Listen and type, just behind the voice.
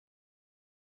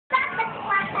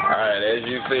Alright, as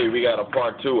you see, we got a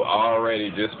part 2 already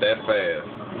just that fast.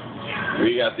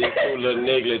 We got these 2 little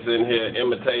nigglets in here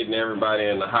imitating everybody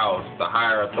in the house, the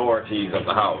higher authorities of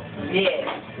the house. Yes.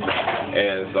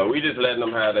 And so we just letting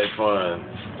them have their fun.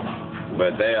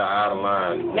 But they are out of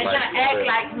line. They gotta act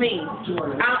like me. I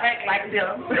don't act like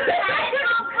them.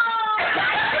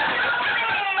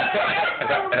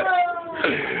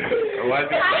 What's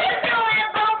that?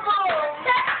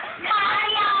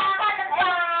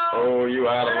 Oh, you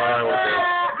out of line with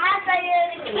that.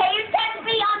 Can you text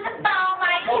me on the phone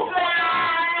like you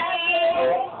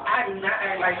I do not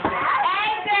act like that.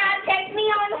 Hey girl, text me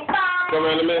on the phone.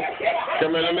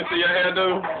 Come here, let me see your hair,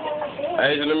 dude.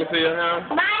 Asia, let me see your hair.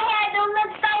 My hair don't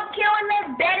look so cute and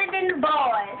looks better than the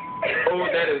boys. Oh,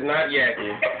 that is not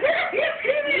yucky.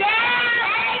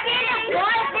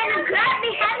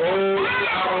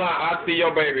 Oh, I see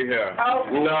your baby hair.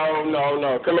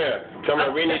 No. Come here.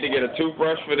 We need to get a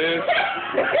toothbrush for this.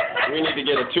 We need to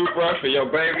get a toothbrush for your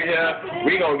baby hair.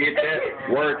 We gonna get that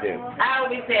working. I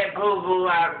always said boo boo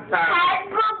all the time. Hi,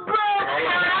 boo boo.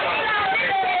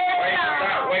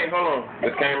 Wait, hold on.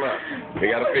 This came out. We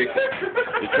gotta fix it.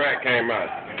 Your track came out.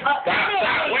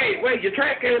 Stop. Wait, your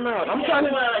track came out. I'm trying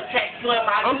to help you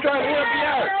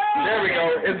out. There we go.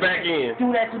 It's back in.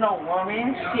 Do that to no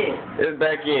woman. Shit. It's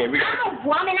back in. I'm a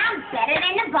woman. I'm better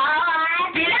than the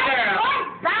boys. Get it, girl.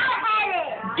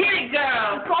 Get it,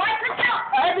 girl. Boys are so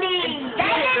ugly. Get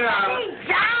it, girl.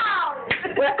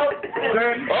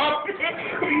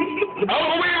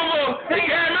 Unbelievable. It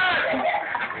came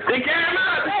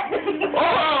out.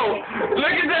 Oh,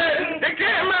 look at that. It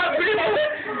came out, people.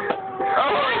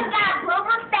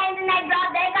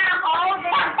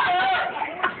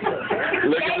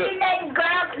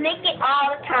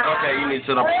 Okay, you need to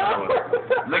sit up and show it.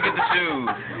 Look at the shoes.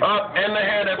 And the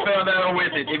hair that fell down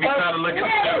with it. If you try to look at the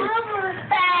shoes.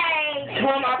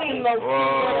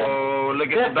 Whoa, look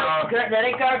at the dog. Girl,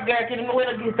 get the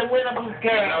winter boots,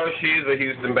 girl. You know she's a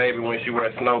Houston baby when she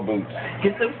wears snow boots.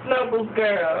 Get some snow boots,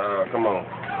 girl. Come on.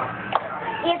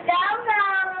 Get them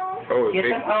home. Get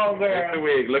them home, girl. It's the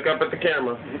wig. Look up at the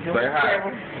camera. Say hi.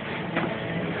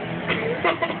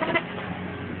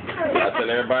 I tell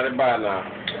everybody bye now.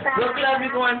 What club you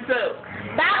going to?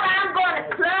 I'm going to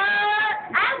club.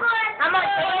 I'm going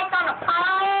to dance on the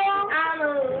pole.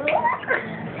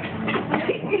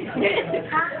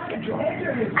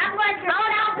 I'm going to go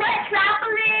down to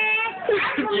Metropolis.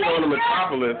 You going to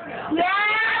Metropolis? Yeah,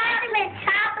 I'm going to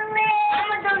Metropolis. I'm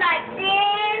going to do like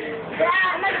this.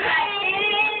 I'm going to do like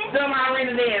this. Show my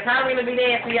arena dance. How arena be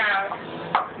dancing, y'all?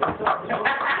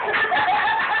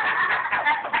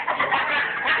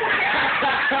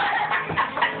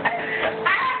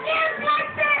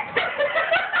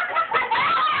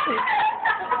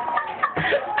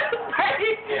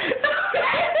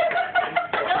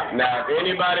 Now, if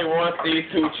anybody wants these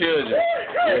 2 children,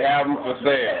 we have them for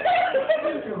sale.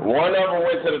 One of them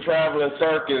went to the traveling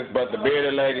circus, but the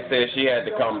bearded lady said she had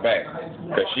to come back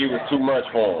because she was too much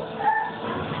for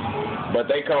them. But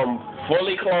they come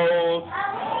fully clothed,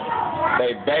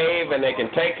 they bathe, and they can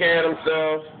take care of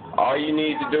themselves. All you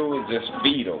need to do is just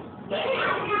feed them.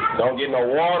 Don't get no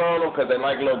water on them because they're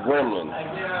like little gremlins.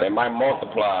 They might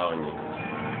multiply on you.